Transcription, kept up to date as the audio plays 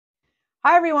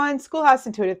Hi everyone, Schoolhouse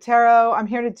Intuitive Tarot. I'm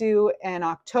here to do an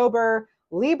October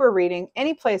Libra reading,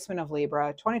 any placement of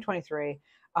Libra 2023.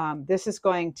 This is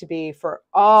going to be for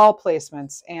all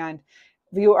placements, and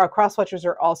our cross-watchers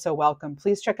are also welcome.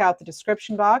 Please check out the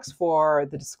description box for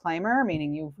the disclaimer,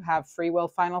 meaning you have free will,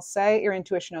 final say. Your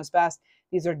intuition knows best.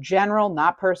 These are general,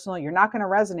 not personal. You're not going to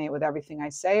resonate with everything I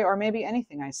say or maybe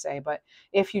anything I say, but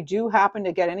if you do happen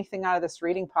to get anything out of this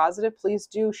reading positive, please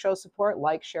do show support,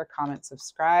 like, share, comment,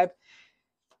 subscribe.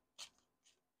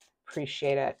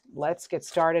 Appreciate it. Let's get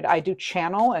started. I do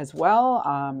channel as well.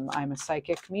 I'm a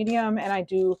psychic medium, and I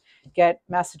do get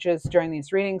messages during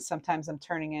these readings. Sometimes I'm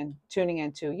tuning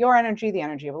into your energy, the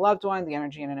energy of a loved one, the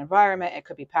energy in an environment. It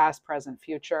could be past, present,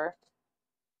 future.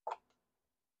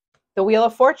 The Wheel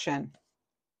of Fortune.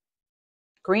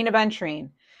 Green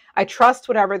Aventurine. I trust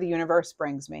whatever the universe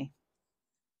brings me.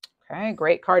 Okay,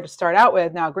 great card to start out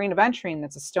with. Now, Green Aventurine,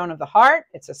 that's a stone of the heart.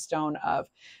 It's a stone of,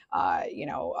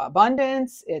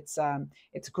 abundance. It's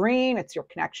green. It's your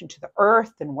connection to the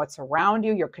earth and what's around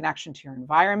you, your connection to your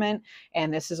environment.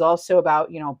 And this is also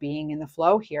about, being in the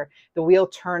flow here, the wheel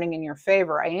turning in your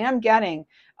favor. I am getting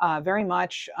very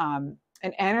much an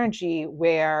energy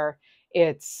where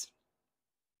it's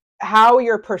how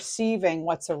you're perceiving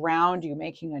what's around you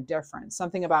making a difference.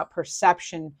 Something about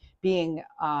perception being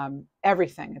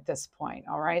everything at this point.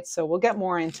 All right, so we'll get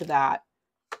more into that.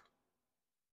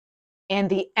 And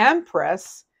the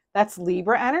Empress, that's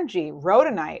Libra energy,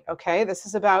 rhodonite. Okay, this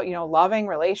is about, loving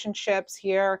relationships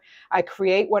here. I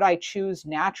create what I choose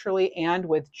naturally and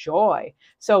with joy.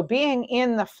 So being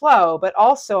in the flow, but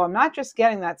also I'm not just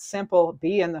getting that simple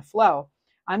be in the flow.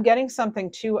 I'm getting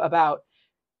something too about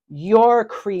you're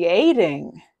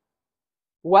creating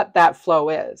what that flow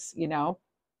is,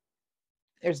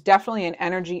 There's definitely an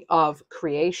energy of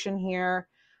creation here.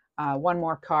 One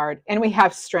more card, and we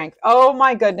have strength. Oh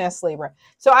my goodness, Libra.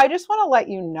 So I just want to let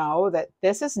you know that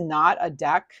this is not a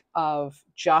deck of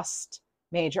just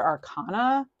major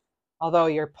arcana, although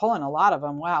you're pulling a lot of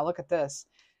them. Wow, look at this.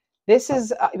 This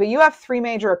is, but you have 3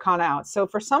 major arcana out. So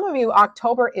for some of you,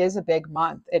 October is a big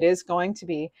month. It is going to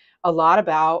be a lot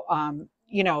about,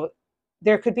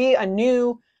 there could be a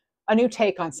new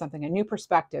take on something, a new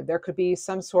perspective. There could be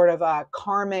some sort of a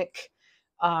karmic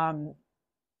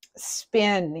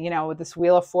spin, with this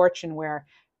Wheel of Fortune where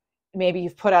maybe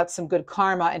you've put out some good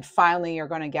karma and finally you're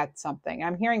going to get something.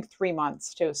 I'm hearing 3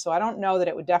 months too. So I don't know that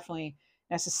it would definitely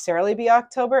necessarily be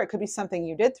October. It could be something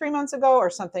you did 3 months ago or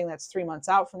something that's 3 months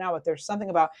out from now, but there's something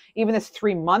about even this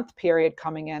 3-month period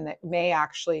coming in that may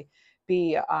actually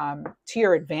be to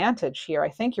your advantage here. I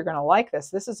think you're going to like this.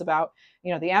 This is about,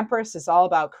 the Empress is all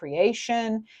about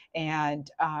creation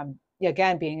and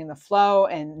again, being in the flow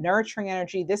and nurturing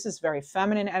energy. This is very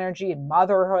feminine energy and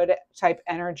motherhood type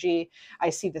energy.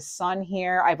 I see the sun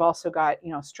here. I've also got,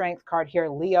 strength card here,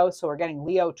 Leo. So we're getting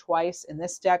Leo twice in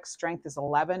this deck. Strength is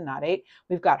 11, not 8.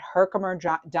 We've got Herkimer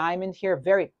diamond here.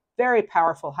 Very, very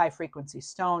powerful high frequency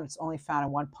stone. It's only found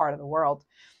in one part of the world,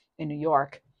 in New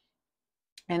York.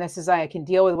 And this is, I can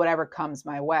deal with whatever comes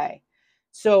my way.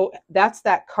 So that's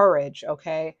that courage.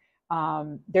 Okay.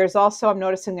 There's also, I'm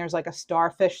noticing there's like a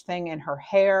starfish thing in her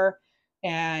hair,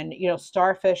 and,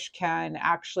 starfish can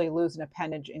actually lose an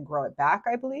appendage and grow it back,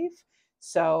 I believe.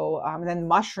 So, and then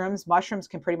mushrooms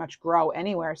can pretty much grow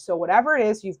anywhere. So whatever it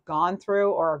is you've gone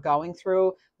through or are going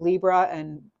through, Libra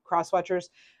and crosswatchers,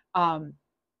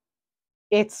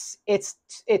 it's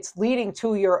leading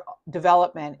to your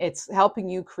development. It's helping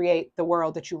you create the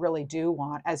world that you really do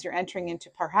want as you're entering into,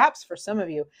 perhaps for some of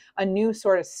you, a new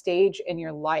sort of stage in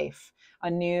your life, a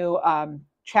new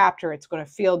chapter. It's going to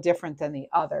feel different than the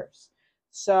others.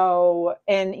 So,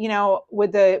 and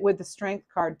with the strength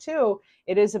card too,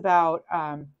 it is about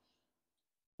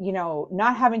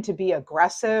not having to be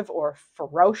aggressive or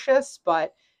ferocious,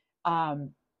 but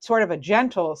sort of a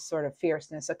gentle sort of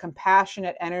fierceness, a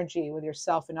compassionate energy with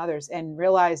yourself and others, and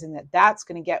realizing that that's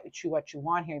going to get you what you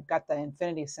want here. You've got the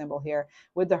infinity symbol here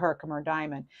with the Herkimer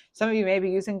diamond. Some of you may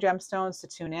be using gemstones to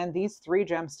tune in. These 3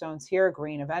 gemstones here,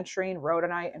 Green Aventurine,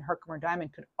 Rhodonite, and Herkimer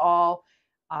diamond, could all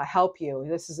help you.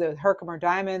 This is a Herkimer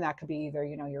diamond. That could be either,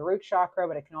 your root chakra,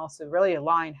 but it can also really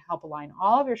help align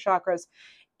all of your chakras.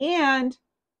 And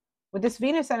with this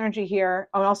Venus energy here,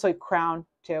 and also crown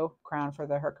too, crown for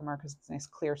the Herkimer because it's a nice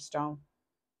clear stone.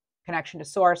 Connection to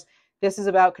source. This is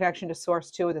about connection to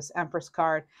source too with this Empress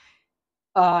card.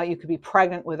 You could be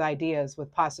pregnant with ideas,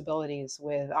 with possibilities,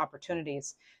 with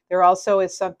opportunities. There also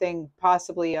is something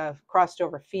possibly a crossed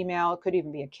over female. It could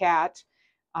even be a cat.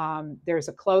 There's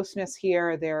a closeness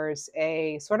here. There's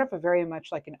a sort of a very much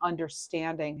like an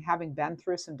understanding, having been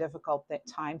through some difficult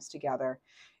times together.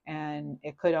 And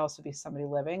it could also be somebody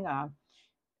living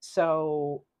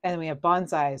So, and we have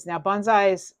bonsais. Now,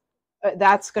 bonsais,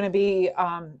 that's going to be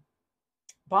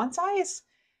bonsais.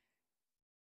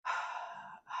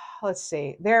 Let's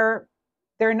see. They're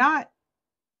not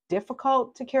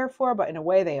difficult to care for, but in a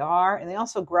way they are, and they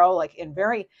also grow like in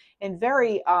very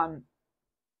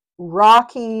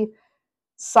rocky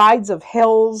sides of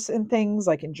hills and things,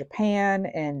 like in Japan,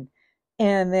 and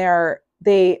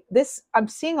I'm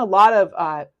seeing a lot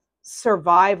of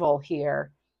survival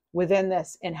here within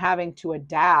this, and having to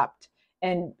adapt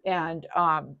and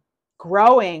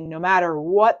growing no matter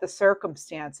what the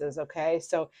circumstances. Okay,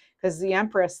 so because the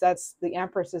Empress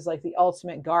is like the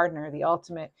ultimate gardener, the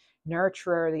ultimate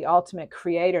nurturer, the ultimate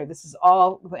creator. This is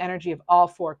all the energy of all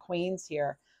four queens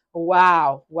here.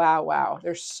 Wow, wow, wow.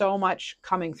 There's so much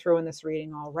coming through in this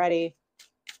reading already.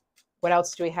 What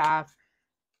else do we have?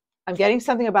 I'm getting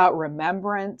something about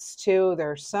remembrance too.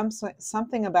 There's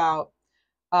something about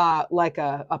like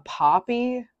a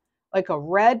poppy, like a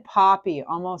red poppy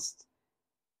almost.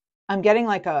 I'm getting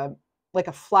like a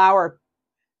flower.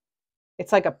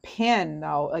 It's like a pin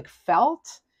though, like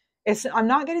felt. I'm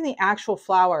not getting the actual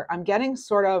flower. I'm getting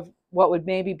sort of what would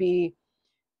maybe be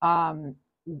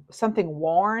something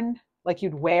worn, like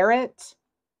you'd wear it.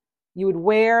 You would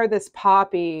wear this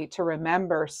poppy to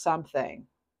remember something.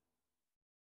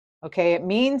 Okay, it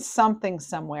means something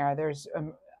somewhere.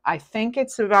 I think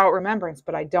it's about remembrance,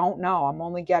 but I don't know.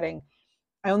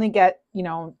 I only get,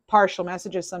 partial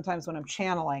messages sometimes when I'm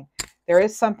channeling. There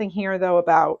is something here though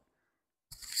about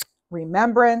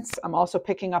remembrance. I'm also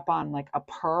picking up on like a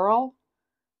pearl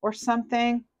or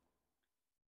something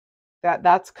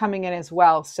that's coming in as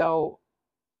well. So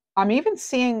I'm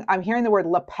hearing the word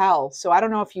lapel. So I don't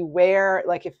know if you wear,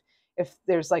 like if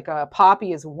there's like a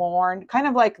poppy is worn, kind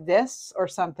of like this or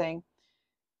something,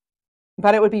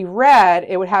 but it would be red.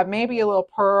 It would have maybe a little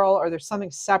pearl, or there's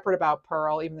something separate about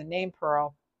pearl, even the name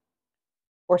pearl,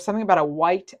 or something about a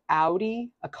white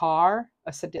Audi, a car,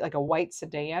 like a white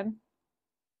sedan.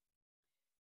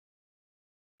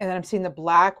 And then I'm seeing the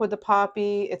black with the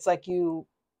poppy. It's like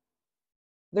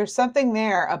there's something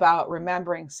there about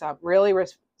remembering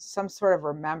some sort of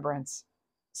remembrance.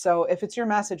 So if it's your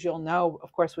message, you'll know,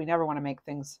 of course, we never want to make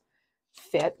things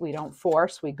fit. We don't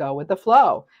force, we go with the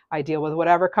flow. I deal with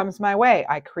whatever comes my way.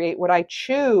 I create what I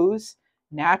choose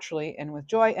naturally and with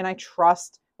joy, and I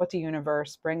trust what the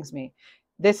universe brings me.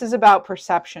 This is about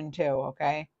perception too,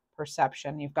 okay?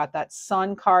 Perception. You've got that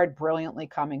Sun card brilliantly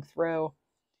coming through.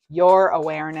 Your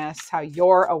awareness, how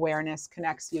your awareness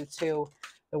connects you to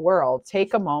the world.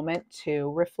 Take a moment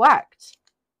to reflect.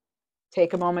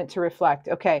 Take a moment to reflect.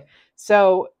 Okay,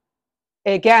 so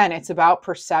again, it's about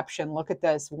perception. Look at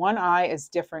this. One eye is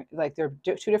different. Like there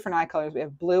are two different eye colors. We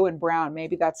have blue and brown.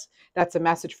 Maybe that's a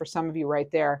message for some of you right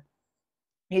there.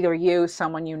 Either you,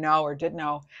 someone you know or did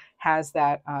know, has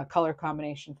that color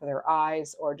combination for their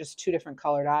eyes, or just two different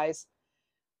colored eyes.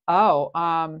 Oh,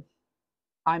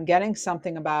 I'm getting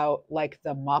something about like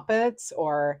the Muppets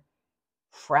or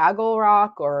Fraggle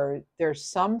Rock, or there's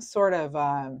some sort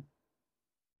of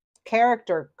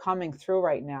character coming through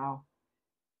right now.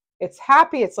 It's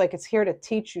happy. It's like it's here to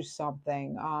teach you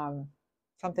something,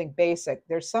 something basic.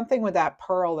 There's something with that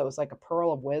pearl that was like a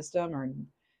pearl of wisdom or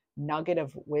nugget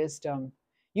of wisdom.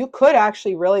 You could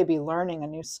actually really be learning a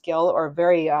new skill, or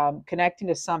very connecting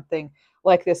to something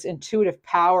like this intuitive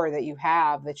power that you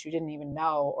have that you didn't even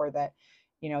know, or that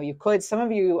you could. Some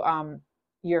of you,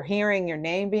 you're hearing your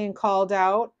name being called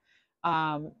out,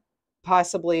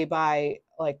 possibly by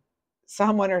like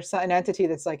someone or an entity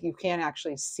that's like you can't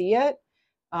actually see it.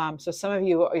 So some of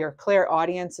you, your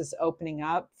clairaudience is opening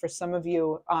up. For some of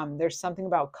you, there's something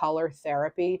about color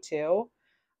therapy too.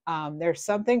 There's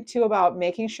something too about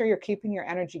making sure you're keeping your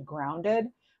energy grounded.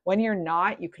 When you're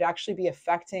not, you could actually be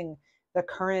affecting the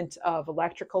current of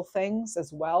electrical things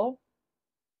as well.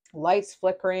 Lights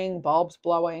flickering, bulbs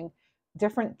blowing,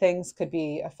 different things could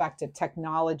be affected.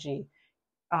 Technology,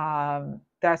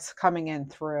 that's coming in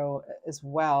through as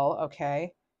well.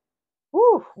 Okay.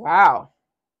 Woo, wow.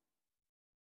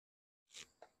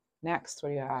 Next, what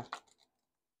do you have?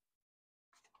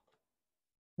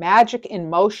 Magic in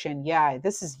motion. Yeah,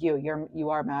 this is you. You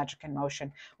are magic in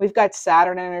motion. We've got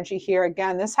Saturn energy here.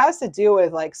 Again, this has to do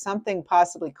with like something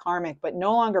possibly karmic, but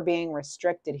no longer being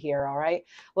restricted here, all right?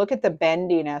 Look at the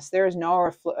bendiness. There is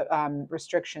no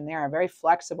restriction there. Very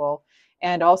flexible.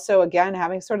 And also, again,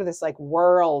 having sort of this like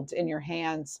world in your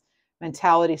hands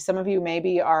mentality. Some of you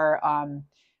maybe are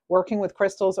working with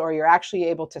crystals, or you're actually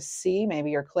able to see.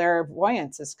 Maybe your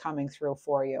clairvoyance is coming through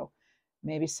for you.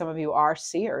 Maybe some of you are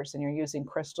seers and you're using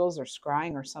crystals or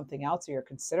scrying or something else, or you're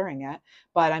considering it.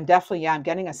 But I'm definitely, I'm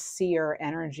getting a seer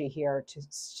energy here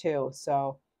too.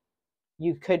 So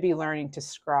You could be learning to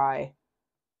scry.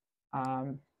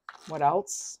 What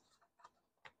else?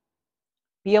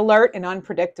 Be alert and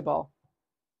unpredictable.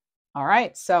 All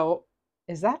right, so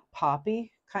is that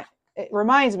poppy? It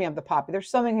reminds me of the poppy.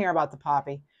 There's something here about the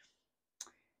poppy.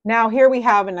 Now here we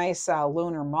have a nice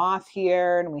lunar moth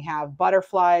here, and we have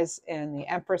butterflies in the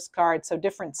Empress card. So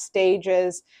different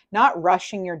stages, not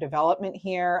rushing your development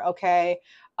here, okay?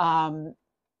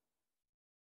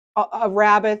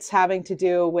 Rabbits having to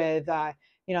do with,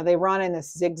 you know, they run in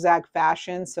this zigzag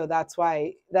fashion. So that's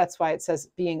why it says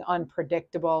being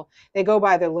unpredictable. They go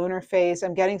by the lunar phase.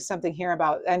 I'm getting something here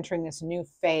about entering this new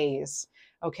phase,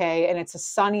 okay? And it's a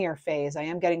sunnier phase. I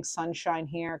am getting sunshine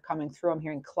here coming through. I'm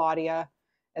hearing Claudia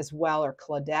as well, or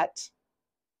Claudette.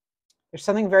 There's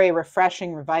something very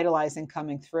refreshing, revitalizing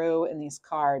coming through in these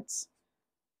cards.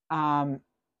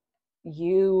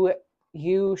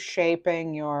 You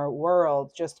shaping your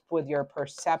world just with your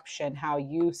perception, how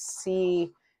you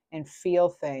see and feel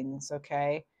things,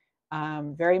 okay?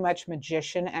 Very much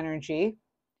magician energy.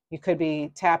 You could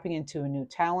be tapping into a new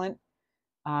talent.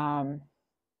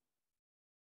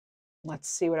 Let's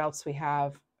see what else we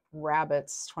have.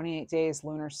 Rabbits, 28 days,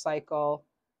 lunar cycle.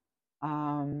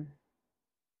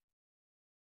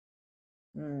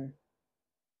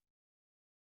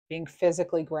 Being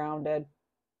physically grounded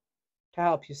to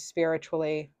help you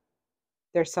spiritually.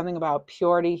 There's something about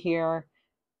purity here,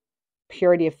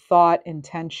 purity of thought,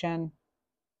 intention,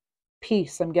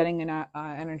 peace. I'm getting an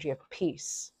energy of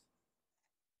peace.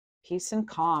 Peace and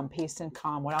calm, peace and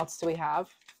calm. What else do we have?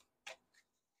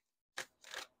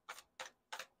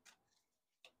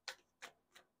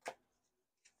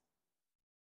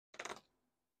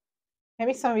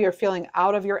 Maybe some of you are feeling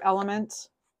out of your element.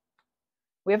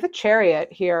 We have the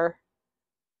Chariot here.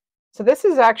 So this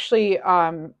is actually,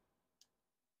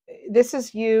 this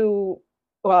is you,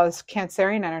 well, it's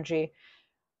Cancerian energy.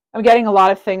 I'm getting a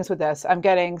lot of things with this. I'm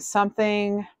getting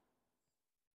something,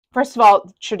 first of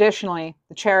all, traditionally,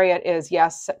 the Chariot is,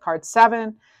 yes, card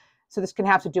 7. So this can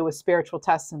have to do with spiritual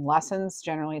tests and lessons.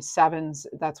 Generally, 7s,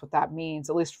 that's what that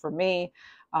means, at least for me,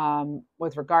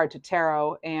 with regard to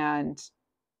tarot. And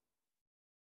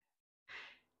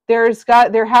there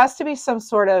has to be some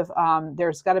sort of,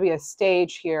 there's got to be a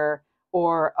stage here,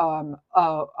 or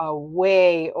a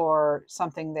way or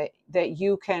something that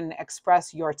you can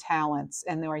express your talents,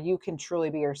 and where you can truly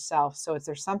be yourself. So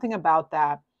there's something about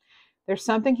that. There's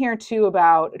something here too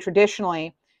about,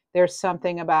 traditionally, there's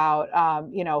something about,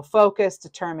 you know, focus,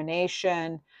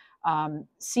 determination,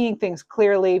 seeing things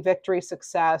clearly, victory,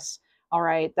 success. All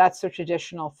right, that's the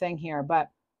traditional thing here. But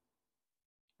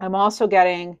I'm also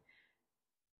getting,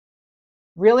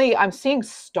 really, I'm seeing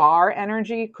star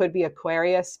energy, could be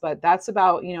Aquarius, but that's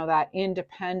about, you know, that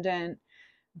independent,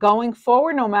 going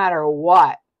forward no matter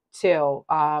what, too.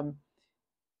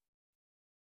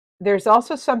 There's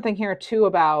also something here, too,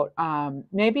 about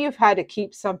maybe you've had to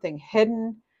keep something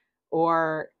hidden,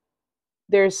 or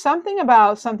there's something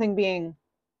about something being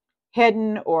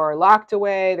hidden or locked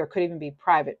away. There could even be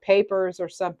private papers or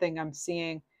something I'm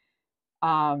seeing,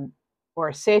 or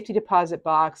a safety deposit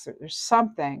box. There's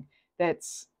something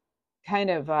that's kind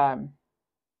of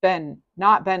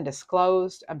not been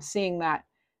disclosed. I'm seeing that.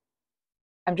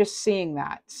 I'm just seeing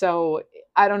that. So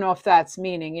I don't know if that's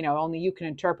meaning, you know, only you can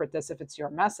interpret this if it's your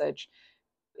message.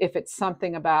 If it's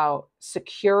something about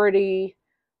security,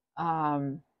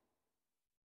 you're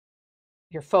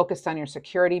focused on your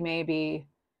security, maybe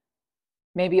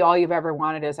all you've ever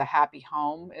wanted is a happy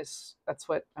home. That's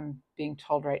what I'm being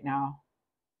told right now.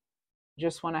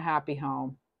 Just want a happy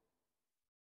home.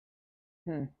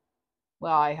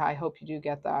 Well, I hope you do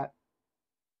get that.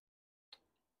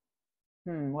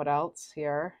 What else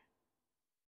here?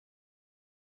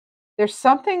 There's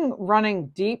something running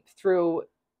deep through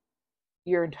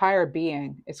your entire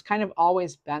being. It's kind of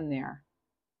always been there.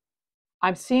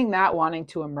 I'm seeing that wanting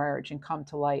to emerge and come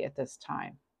to light at this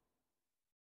time.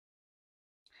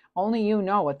 Only you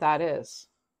know what that is.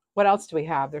 What else do we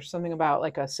have? There's something about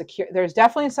like there's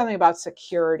definitely something about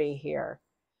security here.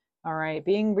 All right,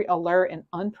 being alert and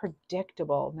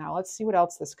unpredictable. Now let's see what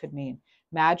else this could mean.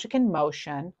 Magic in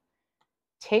motion.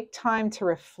 Take time to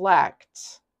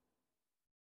reflect.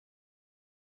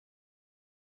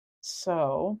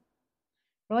 So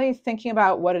really thinking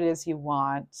about what it is you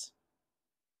want,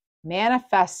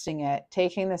 manifesting it,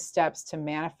 taking the steps to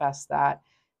manifest that,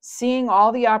 seeing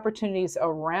all the opportunities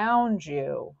around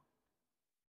you,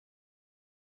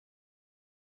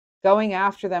 going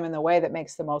after them in the way that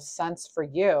makes the most sense for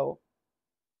you.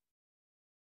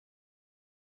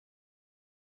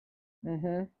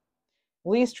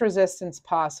 Least resistance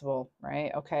possible,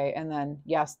 right? Okay, and then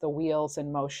yes, the wheels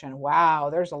in motion.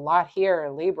 Wow, there's a lot here,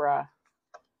 Libra.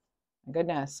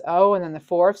 Goodness. Oh, and then the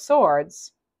Four of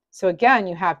Swords. So again,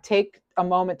 you have take a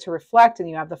moment to reflect, and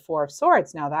you have the Four of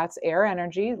Swords. Now that's air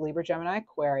energy, Libra, Gemini,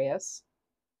 Aquarius.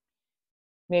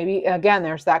 Maybe, again,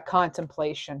 there's that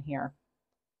contemplation here.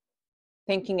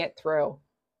 Thinking it through.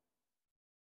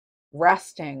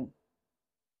 Resting.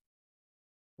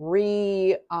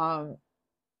 I'm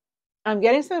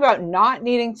getting something about not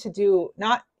needing to do,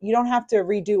 you don't have to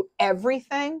redo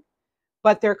everything,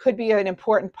 but there could be an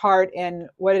important part in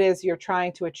what it is you're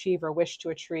trying to achieve or wish to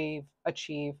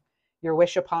achieve, your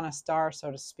wish upon a star,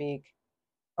 so to speak,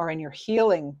 or in your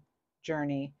healing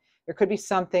journey. There could be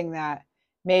something that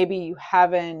maybe you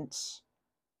haven't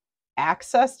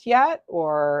accessed yet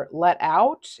or let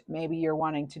out. Maybe you're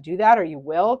wanting to do that, or you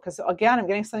will, because again, I'm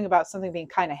getting something about something being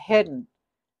kind of hidden.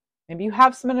 Maybe you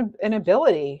have an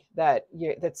ability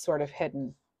that's sort of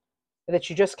hidden, that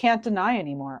you just can't deny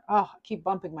anymore. Oh, I keep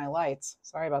bumping my lights.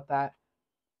 Sorry about that.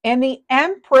 And the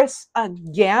Empress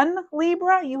again,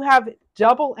 Libra, you have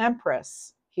double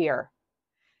Empress here.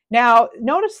 Now,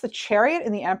 notice the Chariot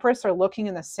and the Empress are looking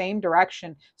in the same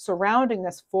direction, surrounding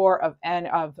this Four of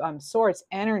Swords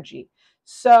energy.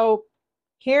 So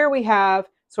here we have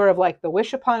sort of like the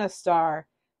wish upon a star.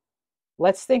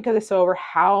 Let's think of this over.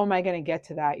 How am I going to get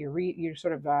to that? You're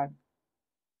sort of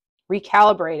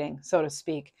recalibrating, so to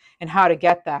speak, and how to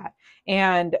get that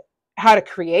and how to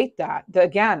create that.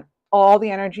 Again, all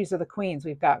the energies of the queens.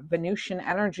 We've got Venusian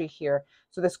energy here.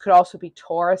 So this could also be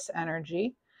Taurus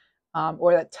energy,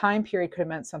 or that time period could have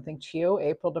meant something to you,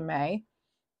 April to May.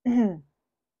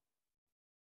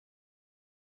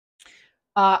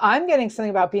 I'm getting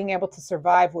something about being able to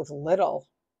survive with little.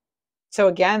 So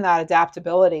again, that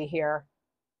adaptability here.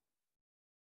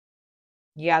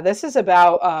 Yeah, this is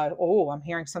about, I'm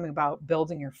hearing something about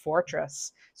building your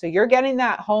fortress. So you're getting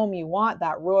that home you want,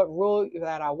 that world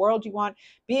you want,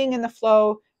 being in the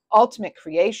flow, ultimate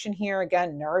creation here,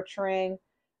 again, nurturing,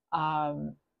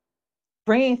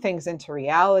 bringing things into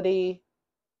reality.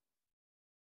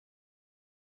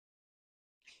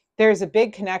 There's a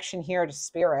big connection here to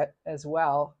spirit as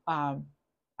well.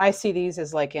 I see these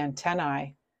as like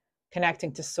antennae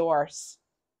connecting to source.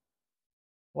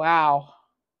 Wow.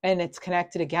 And it's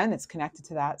connected again, it's connected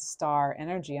to that star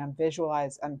energy. I'm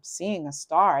seeing a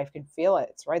star. I can feel it.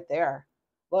 It's right there.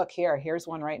 Look here. Here's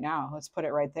one right now. Let's put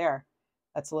it right there.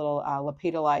 That's a little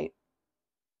lepidolite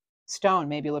stone.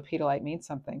 Maybe lepidolite means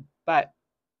something. But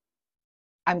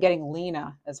I'm getting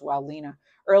Lena as well. Lena.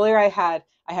 Earlier I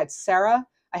had Sarah,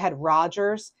 I had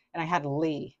Rogers, and I had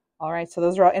Lee. All right. So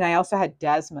those are all, and I also had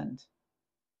Desmond.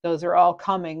 Those are all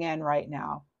coming in right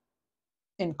now.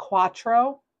 In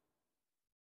Quattro.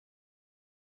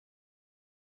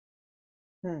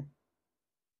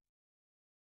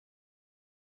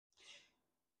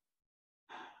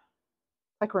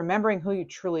 Like remembering who you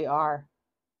truly are.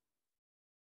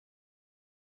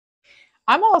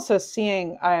 I'm also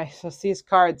seeing, these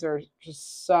cards are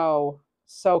just so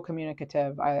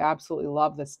communicative. I absolutely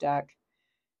love this deck.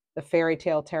 The Fairy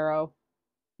Tale Tarot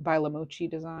by Muci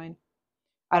design.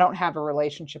 I don't have a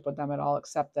relationship with them at all,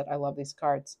 except that I love these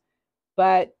cards.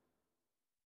 But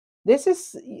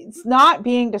it's not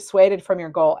being dissuaded from your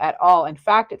goal at all. In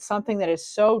fact, it's something that is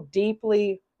so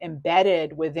deeply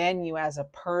embedded within you as a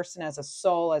person, as a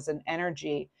soul, as an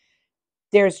energy.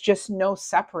 There's just no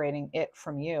separating it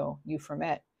from you from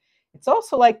it. It's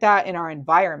also like that in our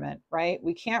environment, right?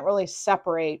 We can't really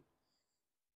separate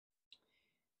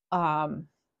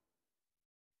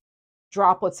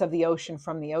droplets of the ocean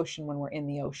from the ocean when we're in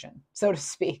the ocean, so to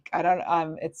speak. I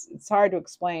don't, it's hard to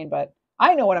explain, but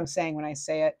I know what I'm saying when I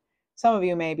say it. Some of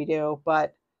you maybe do,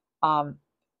 but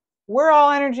we're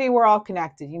all energy. We're all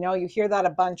connected. You know, you hear that a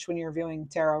bunch when you're viewing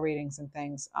tarot readings and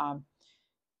things.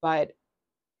 But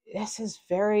this is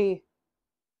very,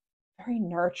 very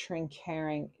nurturing,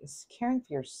 caring. It's caring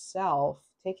for yourself,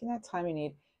 taking that time you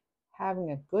need, having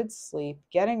a good sleep,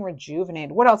 getting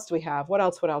rejuvenated. What else do we have? What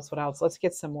else? Let's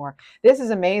get some more. This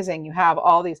is amazing. You have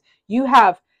all these. You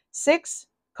have 6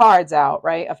 cards out,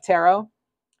 right, of tarot,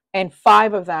 and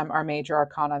 5 of them are major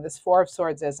arcana. This Four of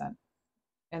Swords isn't.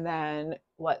 And then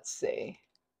let's see.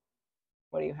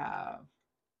 What do you have?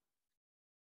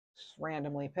 Just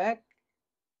randomly pick.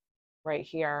 Right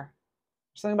here.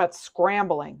 Something about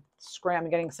scrambling.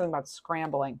 Getting something about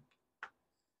scrambling.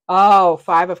 Oh,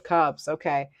 5 of Cups.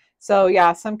 Okay. So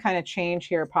yeah, some kind of change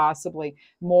here, possibly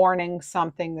mourning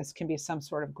something. This can be some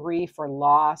sort of grief or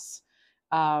loss.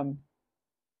 I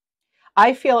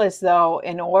feel as though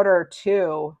in order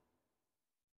to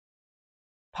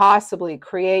possibly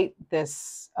create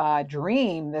this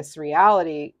dream, this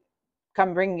reality,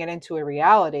 come bringing it into a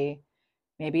reality,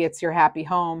 maybe it's your happy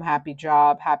home, happy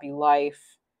job, happy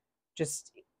life,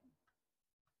 just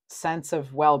sense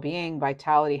of well-being,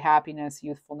 vitality, happiness,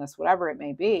 youthfulness, whatever it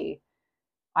may be,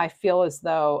 I feel as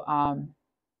though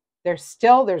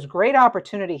there's great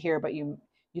opportunity here, but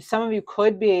some of you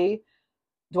could be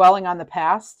dwelling on the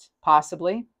past,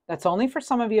 possibly. That's only for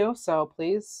some of you, so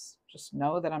please just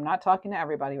know that I'm not talking to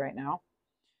everybody right now.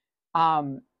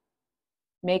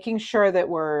 Making sure that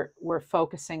we're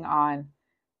focusing on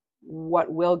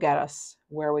what will get us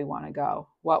where we want to go,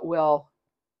 what will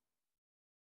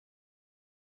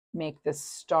make this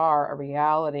star a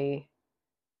reality.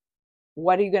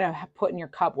 What are you going to put in your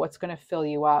cup? What's going to fill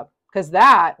you up? Because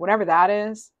that, whatever that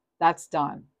is, that's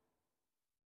done.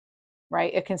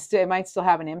 Right? It might still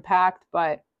have an impact,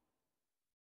 but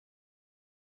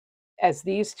as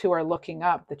these two are looking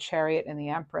up, the Chariot and the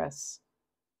Empress,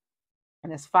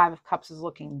 and this Five of Cups is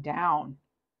looking down.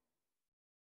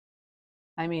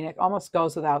 I mean, it almost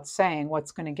goes without saying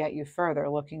what's going to get you further,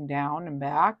 looking down and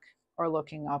back or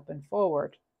looking up and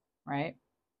forward, right?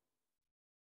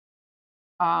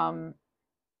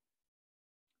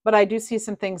 But I do see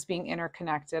some things being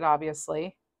interconnected,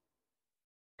 obviously,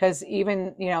 because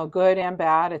even, you know, good and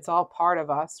bad, it's all part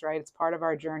of us, right? It's part of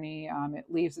our journey. It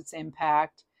leaves its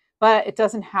impact, but it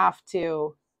doesn't have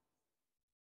to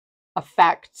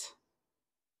affect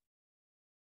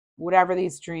whatever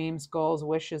these dreams, goals,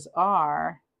 wishes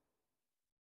are,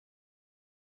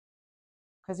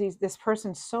 because this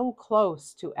person's so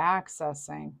close to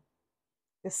accessing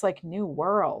this like new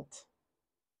world.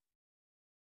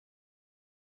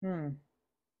 I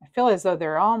feel as though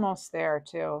they're almost there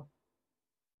too.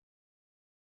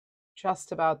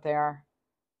 Just about there.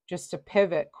 Just a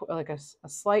pivot, like a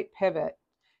slight pivot.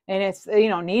 And it's, you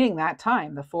know, needing that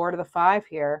time. The 4 to the 5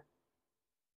 here.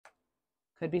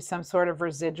 Could be some sort of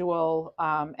residual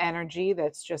energy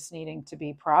that's just needing to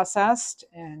be processed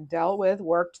and dealt with,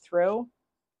 worked through.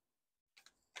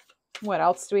 What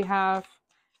else do we have?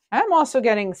 I'm also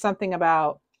getting something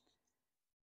about,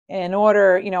 in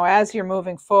order, you know, as you're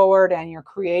moving forward and you're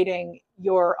creating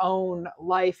your own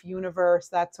life, universe,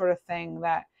 that sort of thing,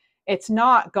 that it's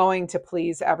not going to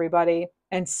please everybody.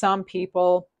 And some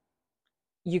people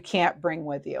you can't bring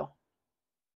with you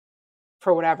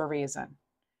for whatever reason.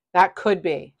 That could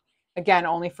be, again,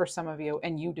 only for some of you,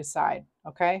 and you decide,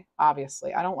 okay?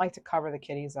 Obviously, I don't like to cover the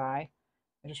kitty's eye.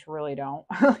 I just really don't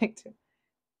like to.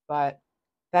 But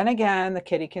then again, the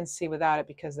kitty can see without it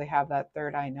because they have that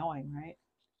third eye knowing, right?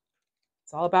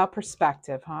 It's all about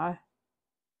perspective, huh?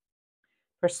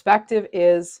 Perspective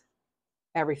is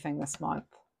everything this month.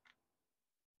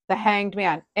 The Hanged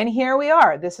Man. And here we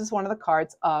are. This is one of the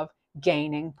cards of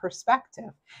gaining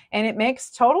perspective. And it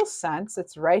makes total sense.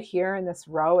 It's right here in this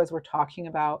row as we're talking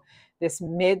about this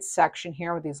midsection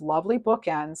here with these lovely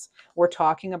bookends. We're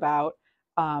talking about,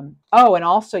 oh, and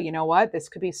also, you know what? This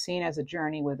could be seen as a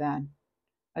journey within.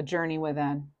 A journey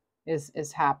within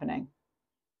is happening.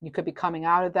 You could be coming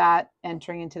out of that,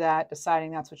 entering into that,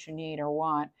 deciding that's what you need or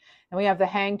want. And we have the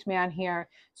Hanged Man here.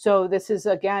 So this is,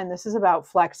 again, this is about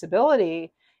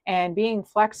flexibility and being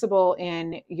flexible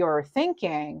in your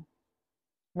thinking,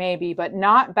 maybe, but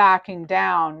not backing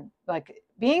down. Like,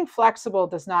 being flexible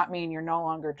does not mean you're no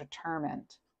longer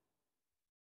determined.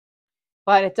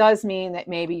 But it does mean that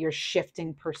maybe you're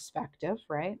shifting perspective,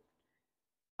 right?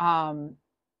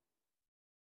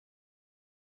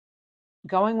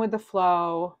 Going with the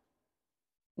flow,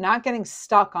 not getting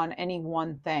stuck on any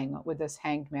one thing with this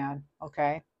Hanged Man,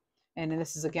 okay? And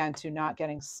this is, again, to not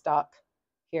getting stuck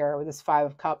here with this Five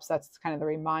of Cups. That's kind of the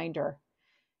reminder.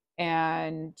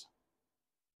 And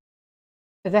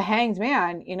the Hanged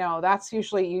Man, you know, that's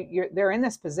usually, they're in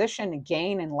this position to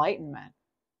gain enlightenment.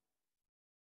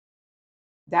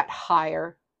 That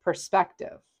higher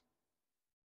perspective.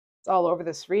 It's all over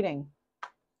this reading.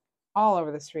 All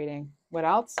over this reading. What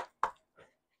else?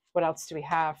 What else do we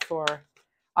have for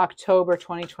October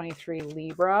 2023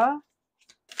 Libra?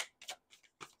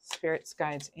 Spirits,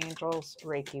 guides, angels,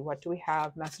 Reiki. What do we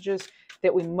have? Messages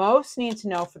that we most need to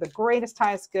know for the greatest,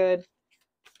 highest good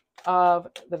of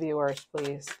the viewers,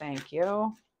 please. Thank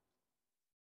you.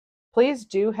 Please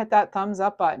do hit that thumbs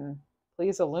up button.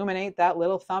 Please illuminate that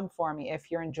little thumb for me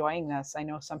if you're enjoying this. I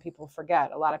know some people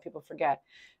forget. A lot of people forget.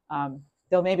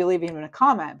 They'll maybe leave even a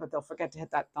comment, but they'll forget to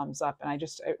hit that thumbs up. And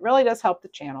it really does help the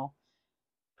channel.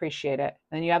 Appreciate it.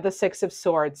 Then you have the Six of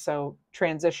Swords, so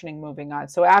transitioning, moving on.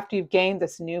 So after you've gained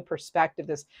this new perspective,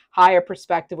 this higher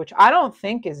perspective, which I don't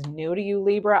think is new to you,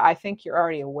 Libra. I think you're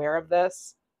already aware of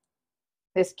this.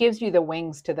 This gives you the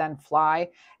wings to then fly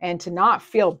and to not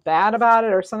feel bad about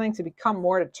it or something, to become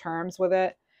more to terms with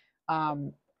it,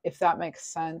 if that makes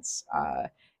sense.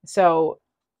 So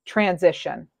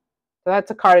transition. So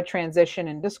that's a card of transition,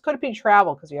 and this could be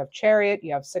travel because you have Chariot,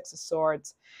 you have Six of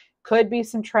Swords. Could be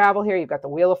some travel here. You've got the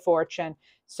Wheel of Fortune.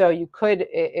 So you could,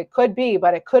 it could be,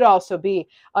 but it could also be,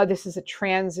 this is a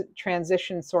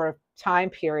transition sort of time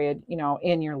period, you know,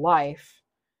 in your life.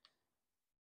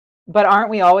 But aren't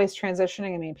we always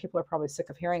transitioning? I mean, people are probably sick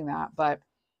of hearing that, but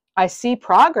I see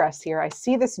progress here. I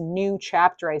see this new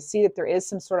chapter. I see that there is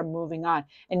some sort of moving on,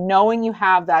 and knowing you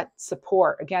have that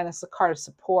support. Again, this is a card of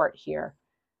support here.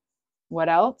 What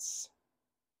else?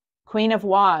 Queen of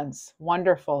Wands.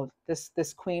 Wonderful.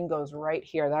 This queen goes right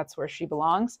here. That's where she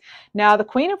belongs. Now, the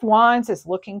Queen of Wands is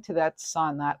looking to that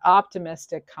sun, that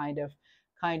optimistic kind of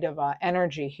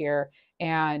energy here,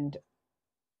 and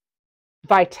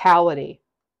vitality.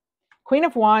 Queen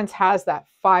of Wands has that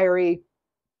fiery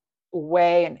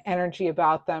way and energy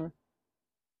about them.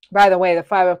 By the way, the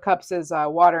Five of Cups is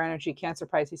water energy, Cancer,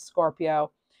 Pisces,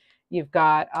 Scorpio. You've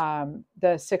got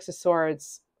the Six of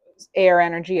Swords, air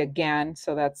energy again,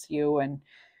 so that's you and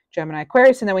Gemini,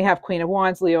 Aquarius. And then we have Queen of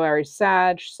Wands, Leo, Aries,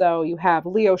 Sag. So you have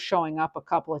Leo showing up a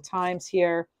couple of times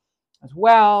here as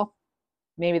well.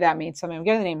 Maybe that means something. I'm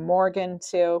getting the name Morgan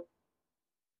too.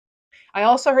 I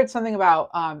also heard something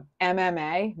about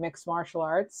MMA, mixed martial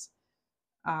arts.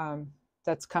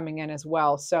 That's coming in as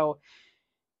well. So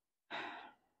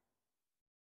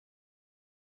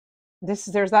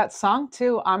there's that song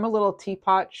too. I'm a little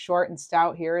teapot, short and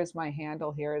stout. Here is my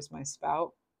handle. Here is my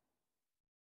spout.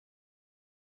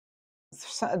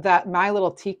 That my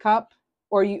little teacup,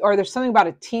 or there's something about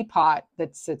a teapot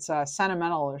it's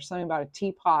sentimental, or something about a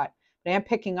teapot. But I am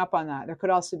picking up on that. There could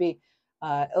also be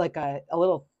like a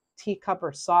little teacup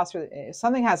or saucer.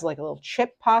 Something has like a little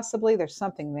chip, possibly. There's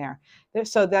something there.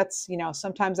 So that's, you know,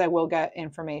 sometimes I will get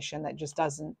information that just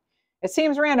doesn't. It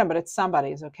seems random, but it's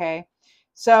somebody's. Okay,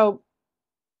 so.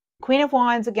 Queen of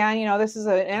Wands, again, you know, this is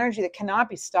an energy that cannot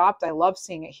be stopped. I love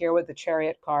seeing it here with the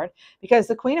Chariot card, because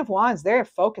the Queen of Wands, they're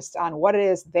focused on what it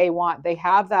is they want. They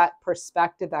have that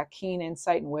perspective, that keen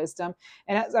insight and wisdom.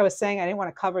 And as I was saying, I didn't want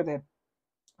to cover the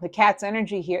cat's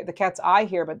energy here, the cat's eye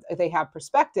here, but they have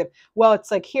perspective. Well,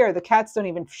 it's like here, the cats don't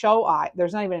even show eye.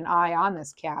 There's not even an eye on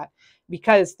this cat,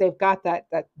 because they've got that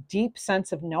deep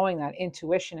sense of knowing, that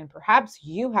intuition. And perhaps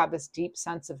you have this deep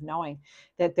sense of knowing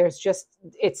that there's just,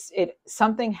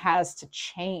 something has to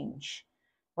change,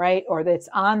 right? Or that it's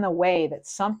on the way, that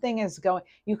something is going,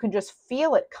 you can just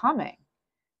feel it coming.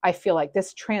 I feel like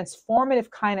this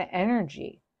transformative kind of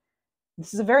energy.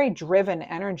 This is a very driven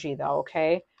energy though,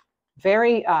 okay?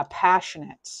 Very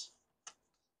passionate.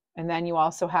 And then you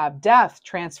also have death,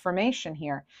 transformation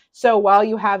here. So while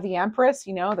you have the Empress,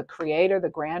 you know, the creator, the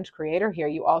grand creator here,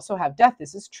 you also have death.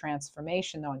 This is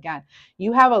transformation though. Again,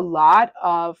 you have a lot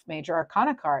of major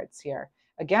arcana cards here.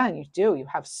 Again, you do. You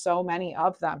have so many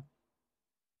of them.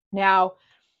 Now,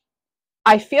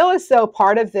 I feel as though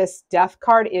part of this death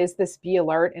card is this be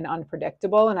alert and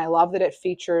unpredictable. And I love that it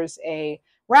features a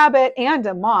rabbit and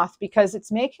a moth, because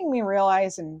it's making me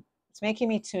realize, and it's making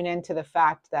me tune into the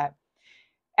fact that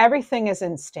everything is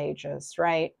in stages,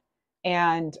 right?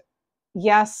 And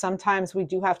yes, sometimes we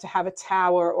do have to have a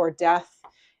tower or death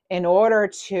in order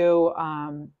to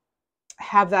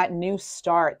have that new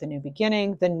start, the new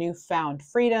beginning, the newfound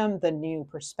freedom, the new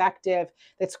perspective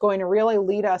that's going to really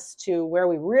lead us to where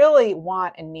we really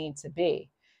want and need to be,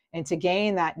 and to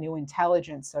gain that new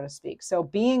intelligence, so to speak. So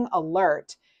being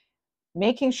alert,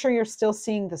 making sure you're still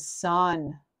seeing the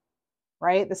sun,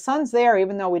 right? The sun's there,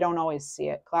 even though we don't always see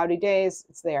it. Cloudy days,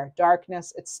 it's there.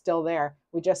 Darkness, it's still there.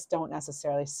 We just don't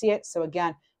necessarily see it. So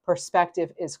again,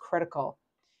 perspective is critical.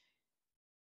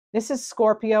 This is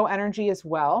Scorpio energy as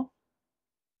well.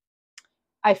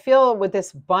 I feel with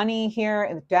this bunny here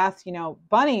and death, you know,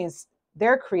 bunnies,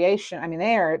 their creation, I mean,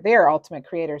 they are ultimate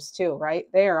creators too, right?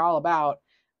 They are all about,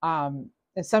 and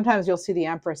sometimes you'll see the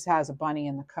Empress has a bunny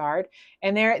in the card,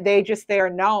 and they are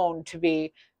known to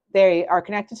be, they are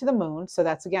connected to the moon. So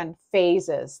that's, again,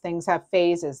 phases. Things have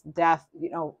phases. Death, you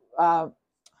know, I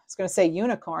was going to say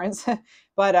unicorns,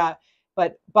 but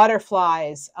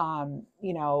butterflies,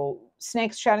 you know,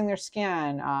 snakes shedding their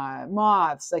skin,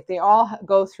 moths, like they all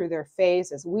go through their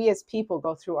phases. We as people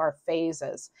go through our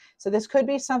phases. So this could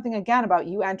be something, again, about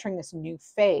you entering this new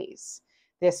phase,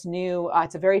 this new,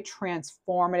 it's a very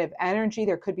transformative energy.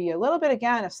 There could be a little bit,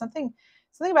 again, of something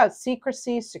about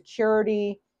secrecy,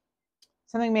 security,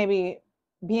 something maybe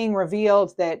being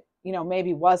revealed that, you know,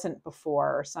 maybe wasn't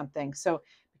before or something. So,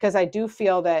 because I do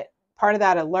feel that part of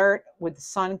that alert with the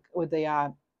sun, with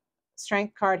the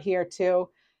strength card here too.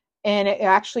 And it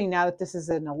actually, now that this is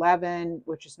an 11,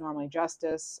 which is normally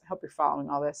justice, I hope you're following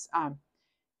all this.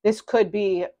 This could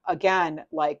be, again,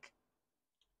 like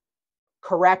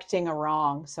correcting a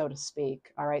wrong, so to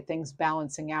speak. All right. Things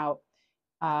balancing out.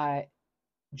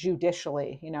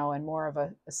 judicially, you know, and more of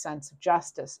a sense of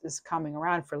justice is coming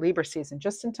around for Libra season,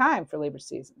 just in time for Libra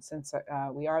season, since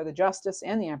we are the Justice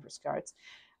and the Empress cards.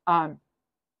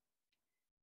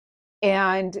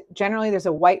 And generally there's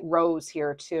a white rose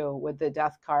here too with the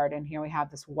Death card, and here we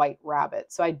have this white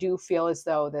rabbit. So I do feel as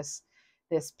though this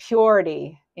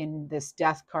purity in this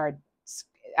Death card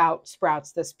out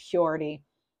sprouts this purity,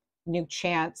 new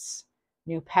chance,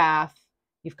 new path.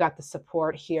 You've got the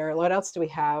support here. What else do we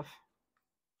have?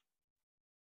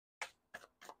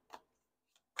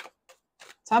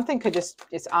 Something could just,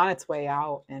 it's on its way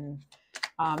out. And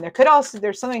there could also,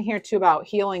 there's something here too about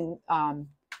healing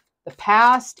the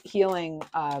past, healing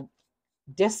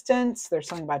distance. There's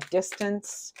something about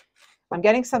distance. I'm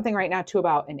getting something right now too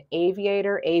about an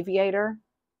aviator.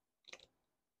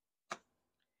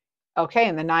 Okay,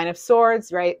 and the Nine of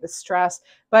Swords, right? The stress,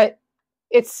 but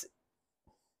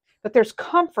there's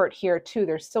comfort here too.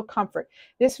 There's still comfort.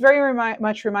 This very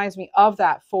much reminds me of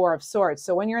that Four of Swords.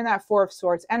 So when you're in that Four of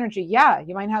Swords energy, yeah,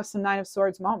 you might have some Nine of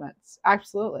Swords moments.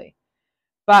 Absolutely.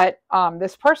 But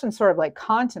this person's sort of like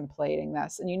contemplating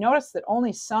this. And you notice that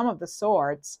only some of the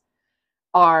swords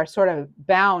are sort of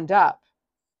bound up,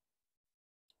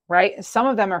 right? Some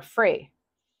of them are free.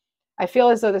 I feel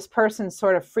as though this person's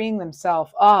sort of freeing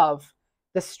themselves of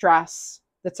the stress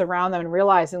that's around them and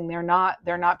realizing they're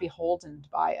not beholden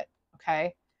by it.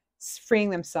 Okay. It's freeing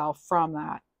themselves from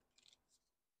that.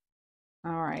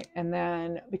 All right. And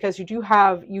then because you do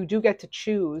get to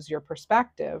choose your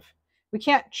perspective. We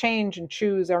can't change and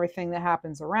choose everything that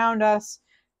happens around us,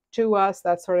 to us,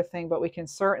 that sort of thing, but we can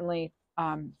certainly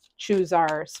choose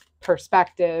our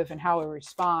perspective and how we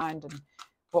respond and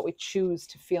what we choose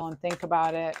to feel and think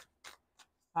about it.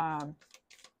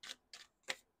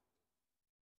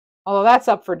 Although that's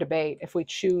up for debate if we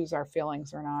choose our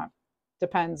feelings or not.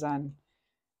 Depends on,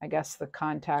 I guess, the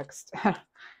context.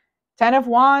 10 of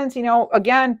Wands, you know,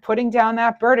 again, putting down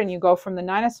that burden. You go from the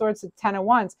Nine of Swords to 10 of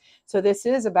Wands. So this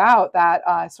is about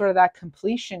that sort of that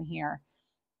completion here.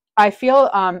 I feel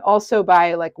also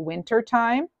by like winter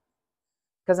time,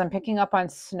 because I'm picking up on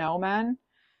snowmen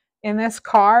in this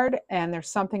card, and there's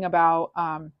something about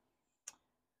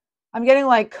I'm getting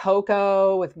like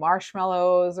cocoa with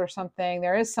marshmallows or something.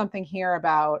 There is something here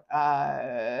about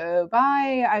again,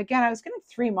 I was getting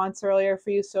 3 months earlier for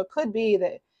you, so it could be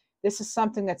that this is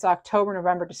something that's October,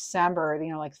 November, December,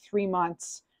 you know, like 3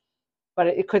 months,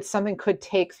 but something could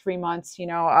take 3 months, you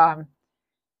know,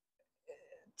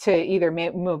 to either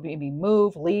maybe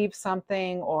move, leave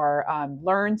something, or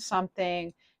learn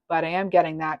something. But I am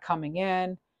getting that coming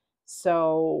in.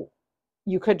 So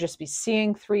you could just be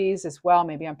seeing threes as well.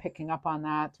 Maybe I'm picking up on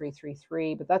that,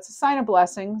 333, but that's a sign of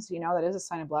blessings. You know, that is a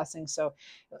sign of blessings. So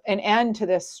an end to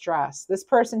this stress. This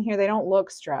person here, they don't look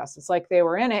stressed. It's like they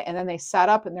were in it and then they sat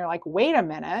up and they're like, wait a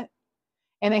minute.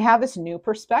 And they have this new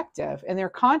perspective and they're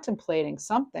contemplating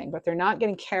something, but they're not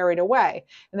getting carried away.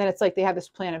 And then it's like they have this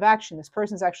plan of action. This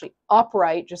person's actually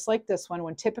upright, just like this one,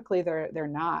 when typically they're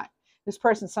not. This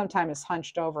person sometimes is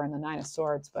hunched over in the Nine of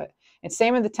Swords, but and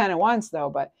same with the 10 of Wands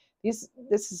though, but this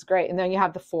is great. And then you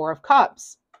have the Four of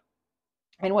Cups.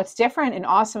 And what's different and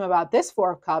awesome about this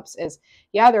Four of Cups is,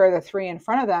 yeah, there are the three in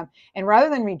front of them. And rather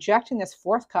than rejecting this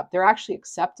fourth cup, they're actually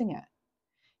accepting it.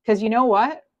 Because you know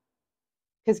what?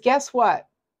 Because guess what?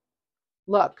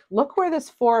 Look where this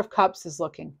Four of Cups is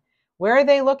looking. Where are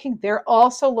they looking? They're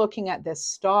also looking at this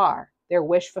star, their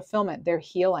wish fulfillment, their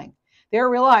healing.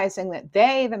 They're realizing that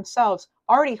they themselves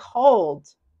already hold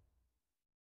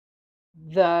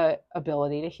the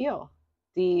ability to heal,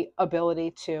 the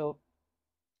ability to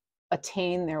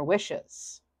attain their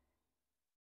wishes.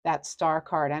 That star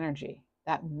card energy,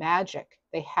 that magic,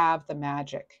 they have the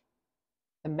magic.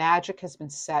 The magic has been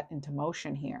set into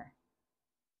motion here.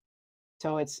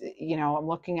 So it's, you know, I'm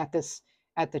looking at this,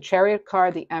 at the Chariot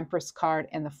card, the Empress card,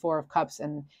 and the Four of Cups,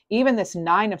 and even this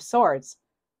Nine of Swords,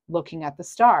 looking at the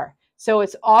star. So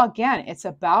it's all, again, it's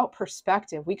about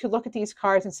perspective. We could look at these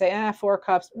cards and say, Four of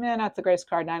Cups, not the greatest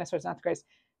card. Nine of Swords, not the greatest.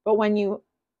 But when you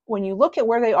look at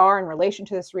where they are in relation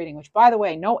to this reading, which by the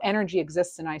way, no energy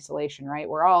exists in isolation, right?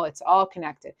 It's all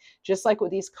connected. Just like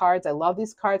with these cards, I love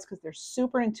these cards because they're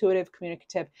super intuitive,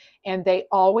 communicative, and they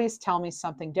always tell me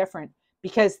something different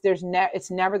because it's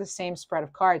never the same spread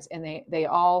of cards, and they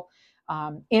all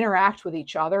interact with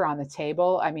each other on the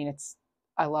table. I mean,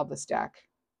 I love this deck.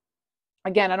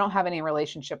 Again, I don't have any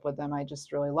relationship with them. I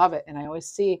just really love it. And I always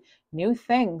see new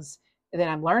things that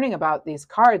I'm learning about these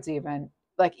cards, even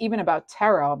about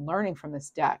tarot. I'm learning from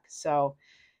this deck. So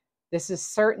this is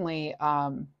certainly,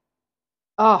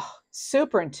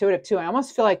 super intuitive too. I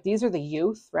almost feel like these are the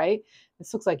youth, right?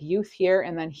 This looks like youth here.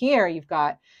 And then here you've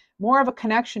got more of a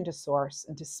connection to source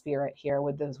and to spirit here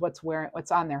with this,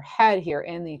 what's on their head here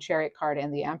in the Chariot card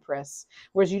and the Empress,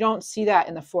 whereas you don't see that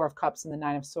in the Four of Cups and the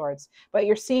Nine of Swords, but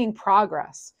you're seeing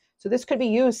progress. So this could be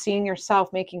you seeing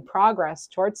yourself making progress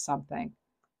towards something.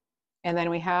 And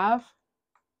then we have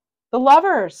the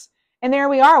Lovers. And there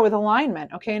we are with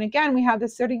alignment. Okay. And again, we have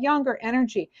this sort of younger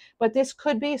energy, but this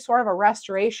could be sort of a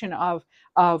restoration of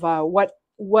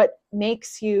what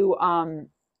makes you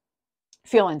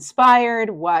feel inspired,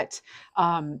 what's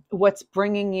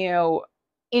bringing you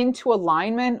into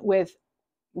alignment with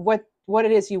what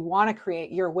it is you want to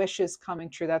create, your wishes coming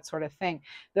true, that sort of thing.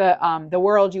 The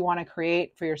world you want to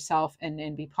create for yourself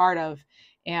and be part of.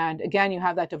 And again, you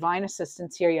have that divine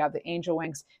assistance here. You have the angel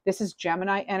wings. This is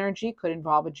Gemini energy, could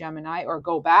involve a Gemini or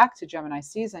go back to Gemini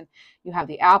season. You have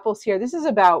the apples here. This is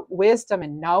about wisdom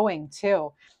and knowing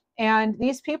too. And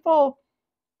these people,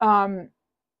 they're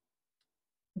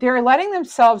letting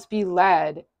themselves be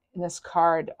led in this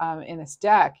card, in this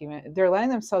deck. Even they're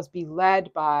letting themselves be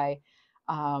led by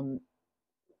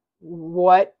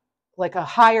like a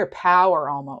higher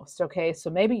power almost. Okay, so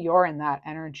maybe you're in that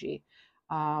energy.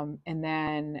 And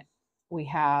then we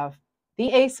have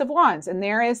the Ace of Wands, and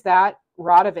there is that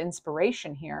rod of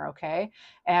inspiration here. Okay.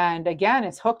 And again,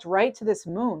 it's hooked right to this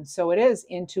moon. So it is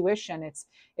intuition. It's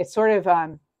sort of,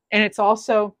 and it's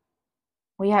also,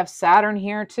 we have Saturn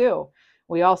here too.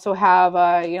 We also have,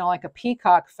 like a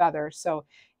peacock feather. So,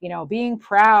 being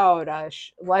proud,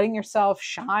 letting yourself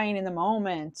shine in the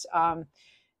moment.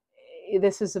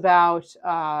 This is about,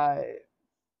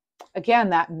 again,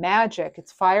 that magic.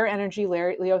 It's fire energy,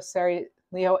 Leo,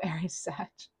 Aries, Sag.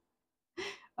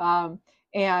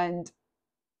 And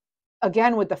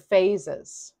again, with the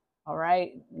phases, all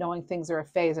right, knowing things are a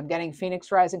phase. I'm getting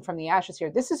Phoenix rising from the ashes here.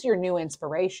 This is your new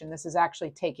inspiration. This is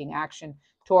actually taking action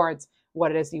towards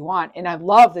what it is you want. And I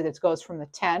love that it goes from the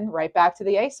 10 right back to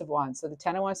the Ace of Wands. So the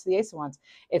 10 of Wands to the Ace of Wands.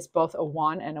 It's both a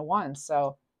 1 and a 1.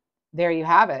 So there you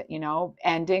have it,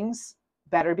 endings,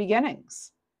 better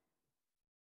beginnings.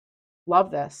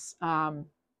 Love this. And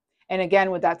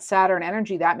again, with that Saturn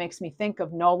energy, that makes me think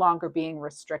of no longer being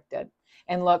restricted.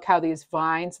 And look how these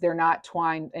vines, they're not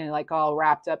twined and like all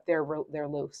wrapped up. They're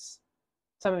loose.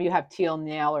 Some of you have teal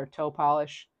nail or toe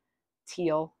polish.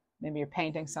 Teal. Maybe you're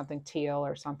painting something teal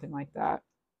or something like that.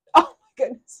 Oh my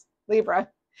goodness. Libra.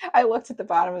 I looked at the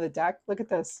bottom of the deck. Look at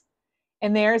this.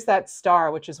 And there's that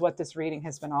star, which is what this reading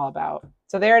has been all about.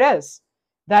 So there it is.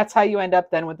 That's how you end up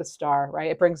then with the star,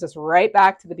 right? It brings us right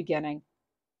back to the beginning,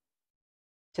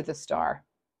 to the star.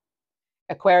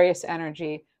 Aquarius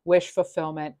energy, wish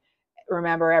fulfillment.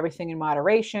 Remember, everything in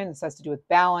moderation. This has to do with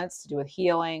balance, to do with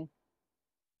healing.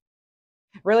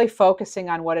 Really focusing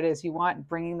on what it is you want and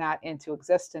bringing that into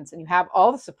existence. And you have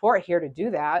all the support here to do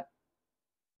that.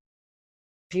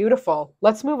 Beautiful.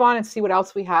 Let's move on and see what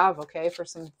else we have, okay, for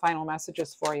some final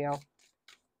messages for you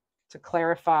to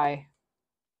clarify.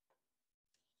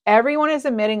 Everyone is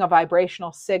emitting a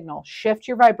vibrational signal. Shift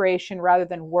your vibration rather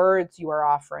than words you are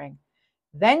offering.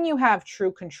 Then you have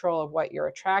true control of what you're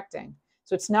attracting.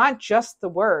 So it's not just the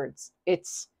words.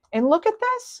 And look at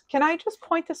this. Can I just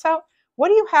point this out? What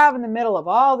do you have in the middle of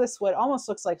all this? What almost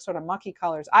looks like sort of mucky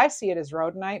colors. I see it as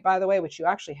rhodonite, by the way, which you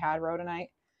actually had rhodonite.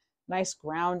 Nice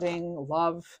grounding,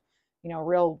 love,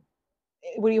 real.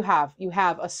 What do you have? You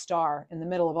have a star in the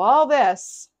middle of all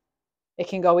this. It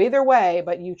can go either way,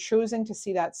 but you choosing to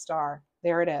see that star.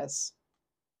 There it is.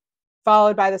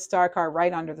 Followed by the star card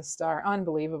right under the star.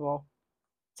 Unbelievable.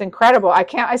 It's incredible.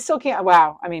 I still can't.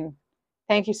 Wow. I mean,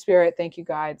 thank you, Spirit. Thank you,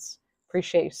 guides.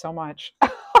 Appreciate you so much.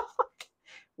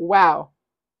 Wow.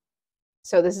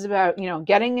 So this is about,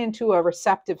 getting into a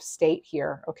receptive state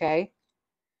here. Okay.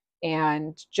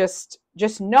 And just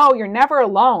know you're never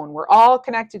alone. We're all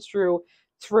connected through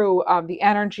the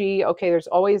energy. Okay.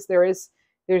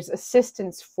 There's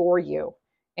assistance for you.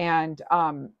 And,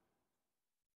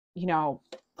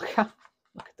 look at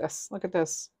this, look at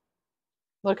this,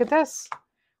 look at this.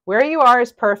 Where you are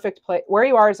is perfect place. Where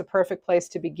you are is a perfect place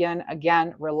to begin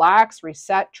again. Relax,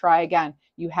 reset, try again.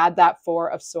 You had that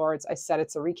Four of Swords. I said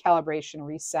it's a recalibration,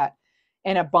 reset.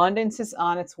 And abundance is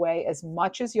on its way as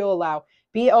much as you'll allow.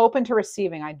 Be open to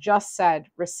receiving. I just said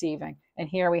receiving. And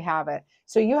here we have it.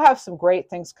 So you have some great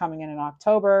things coming in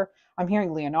October. I'm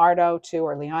hearing Leonardo too,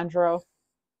 or Leandro.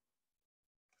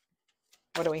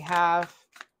 What do we have?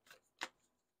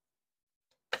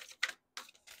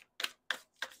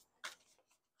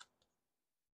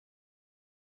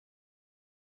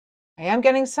 I am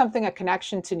getting something, a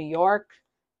connection to New York.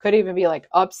 Could even be like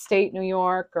upstate New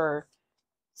York or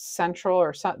central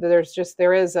or something.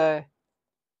 There is a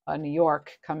New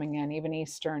York coming in, even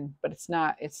Eastern, but it's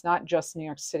not just New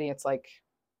York City. It's like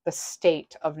the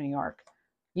state of New York.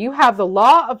 You have the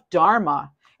law of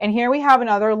Dharma. And here we have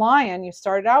another lion. You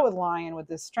started out with lion with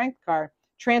this strength card.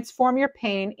 Transform your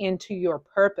pain into your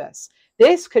purpose.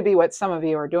 This could be what some of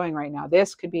you are doing right now.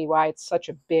 This could be why it's such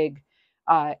a big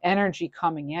energy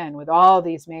coming in with all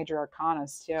these major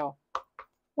arcanas too.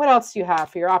 What else do you have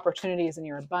for your opportunities and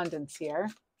your abundance here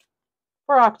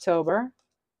for October?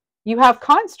 You have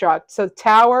construct, so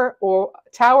tower or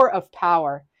tower of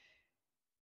power.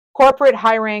 Corporate,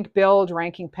 high rank, build,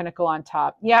 ranking pinnacle on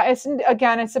top. Yeah,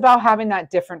 it's about having that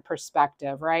different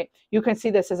perspective, right? You can see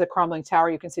this as a crumbling tower.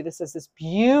 You can see this as this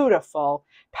beautiful,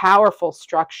 powerful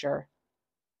structure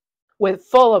with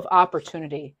full of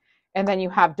opportunity. And then you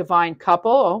have divine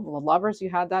couple. Oh, the lovers, you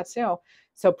had that too.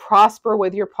 So prosper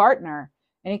with your partner,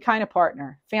 any kind of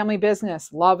partner. Family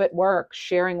business, love at work,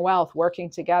 sharing wealth, working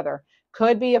together.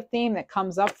 Could be a theme that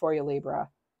comes up for you, Libra.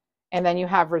 And then you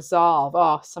have resolve.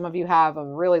 Oh, some of you have a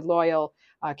really loyal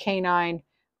canine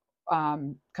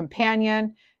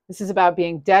companion. This is about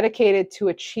being dedicated to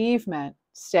achievement.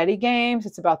 Steady games.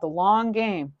 It's about the long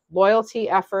game. Loyalty,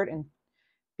 effort, and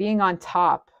being on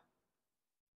top.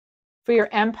 For your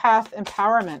empath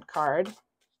empowerment card,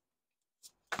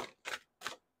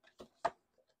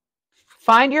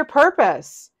 find your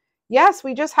purpose. Yes,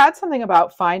 we just had something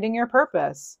about finding your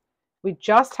purpose. We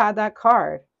just had that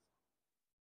card.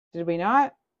 Did we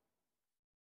not?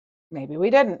 Maybe we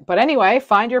didn't. But anyway,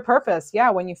 find your purpose. Yeah,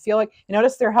 when you feel like, you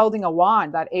notice they're holding a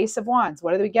wand, that Ace of Wands.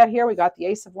 What did we get here? We got the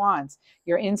Ace of Wands.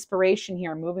 Your inspiration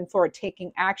here, moving forward,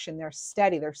 taking action. They're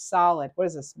steady. They're solid. What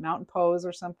is this? Mountain pose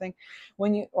or something?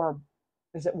 Or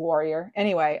is it warrior?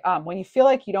 Anyway, when you feel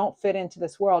like you don't fit into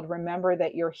this world, remember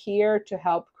that you're here to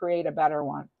help create a better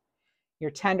one.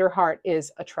 Your tender heart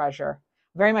is a treasure.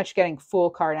 Very much getting Fool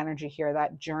card energy here,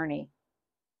 that journey.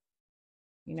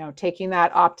 You know, taking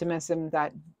that optimism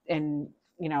and,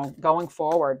 you know, going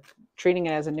forward, treating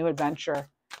it as a new adventure,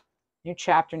 new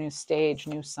chapter, new stage,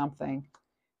 new something.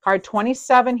 Card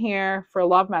 27 here for a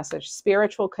love message,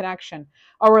 spiritual connection.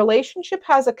 A relationship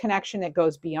has a connection that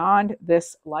goes beyond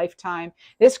this lifetime.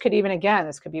 This could even, again,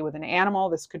 this could be with an animal.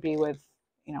 This could be with,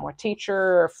 you know, a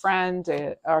teacher, a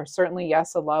friend, or certainly,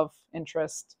 yes, a love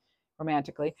interest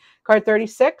romantically. Card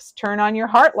 36, turn on your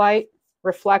heart light.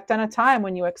 Reflect on a time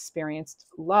when you experienced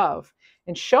love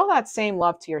and show that same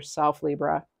love to yourself,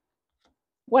 Libra.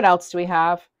 What else do we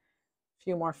have? A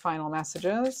few more final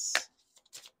messages.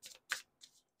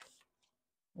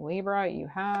 Libra, you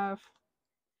have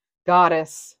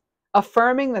Goddess,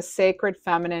 affirming the sacred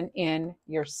feminine in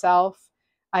yourself.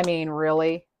 I mean,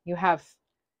 really, you have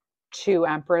two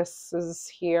Empresses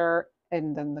here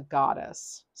and then the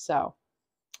Goddess. So,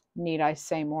 need I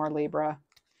say more, Libra?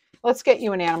 Let's get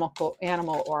you an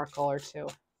animal oracle or two.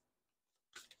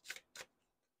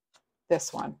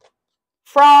 This one.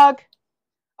 Frog,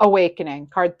 awakening.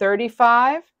 Card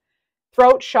 35,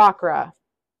 throat chakra.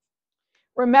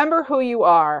 Remember who you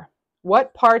are.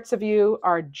 What parts of you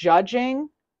are judging,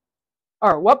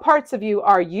 or what parts of you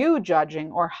are you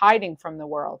judging or hiding from the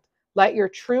world? Let your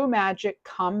true magic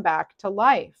come back to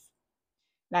life.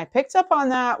 And I picked up on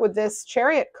that with this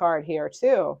Chariot card here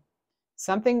too.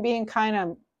 Something being kind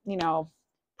of, you know,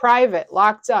 private,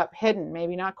 locked up, hidden,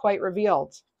 maybe not quite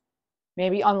revealed.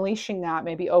 Maybe unleashing that,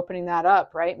 maybe opening that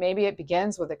up, right? Maybe it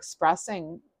begins with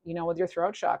expressing, you know, with your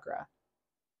throat chakra.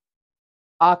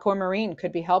 Aquamarine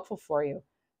could be helpful for you.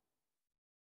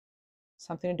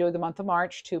 Something to do with the month of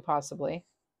March too, possibly.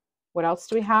 What else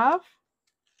do we have?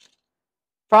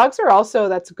 Frogs are also,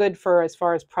 that's good for as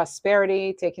far as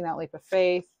prosperity, taking that leap of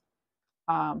faith.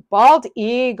 Bald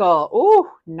eagle. Ooh,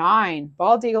 9.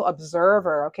 Bald eagle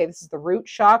observer. Okay, this is the root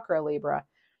chakra, Libra.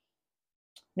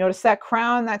 Notice that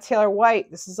crown, that tailor white.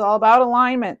 This is all about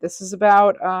alignment. This is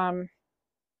about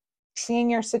seeing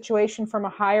your situation from a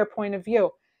higher point of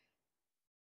view.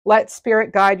 Let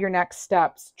spirit guide your next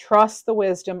steps. Trust the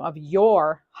wisdom of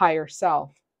your higher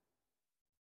self.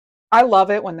 I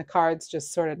love it when the cards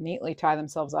just sort of neatly tie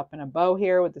themselves up in a bow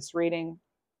here with this reading.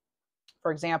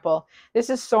 For example,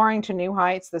 this is soaring to new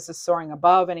heights. This is soaring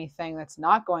above anything that's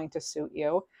not going to suit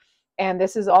you. And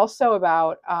this is also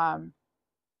about,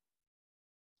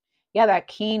 that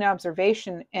keen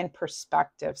observation and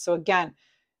perspective. So again,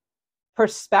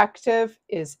 perspective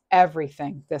is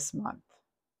everything this month.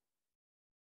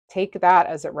 Take that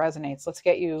as it resonates. Let's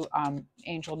get you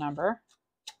angel number.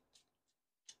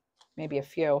 Maybe a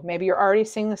few. Maybe you're already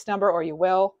seeing this number or you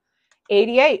will.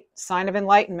 88, sign of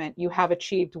enlightenment. You have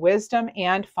achieved wisdom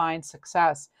and find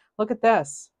success. Look at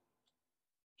this.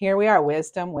 Here we are,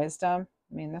 wisdom, wisdom.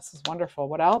 I mean, this is wonderful.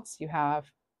 What else? You have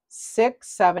 6,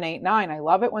 7, 8, 9. I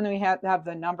love it when we have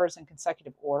the numbers in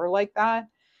consecutive order like that.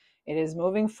 It is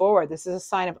moving forward. This is a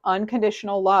sign of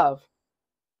unconditional love.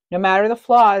 No matter the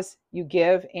flaws, you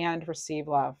give and receive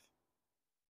love.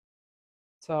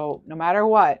 So no matter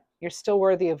what, you're still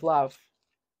worthy of love.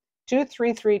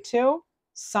 2332,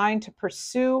 sign to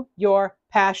pursue your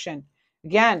passion.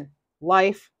 Again,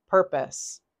 life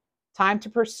purpose. Time to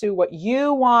pursue what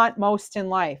you want most in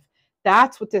life.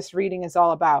 That's what this reading is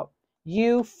all about.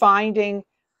 You finding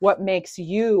what makes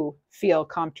you feel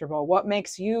comfortable, what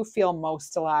makes you feel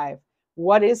most alive.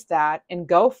 What is that? And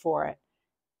go for it.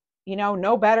 You know,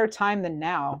 no better time than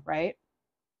now, right?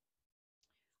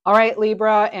 All right,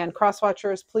 Libra and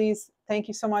cross-watchers, please, thank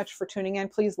you so much for tuning in.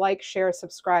 Please like, share,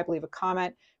 subscribe, leave a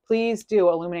comment. Please do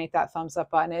illuminate that thumbs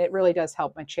up button. It really does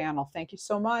help my channel. Thank you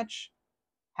so much.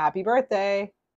 Happy birthday.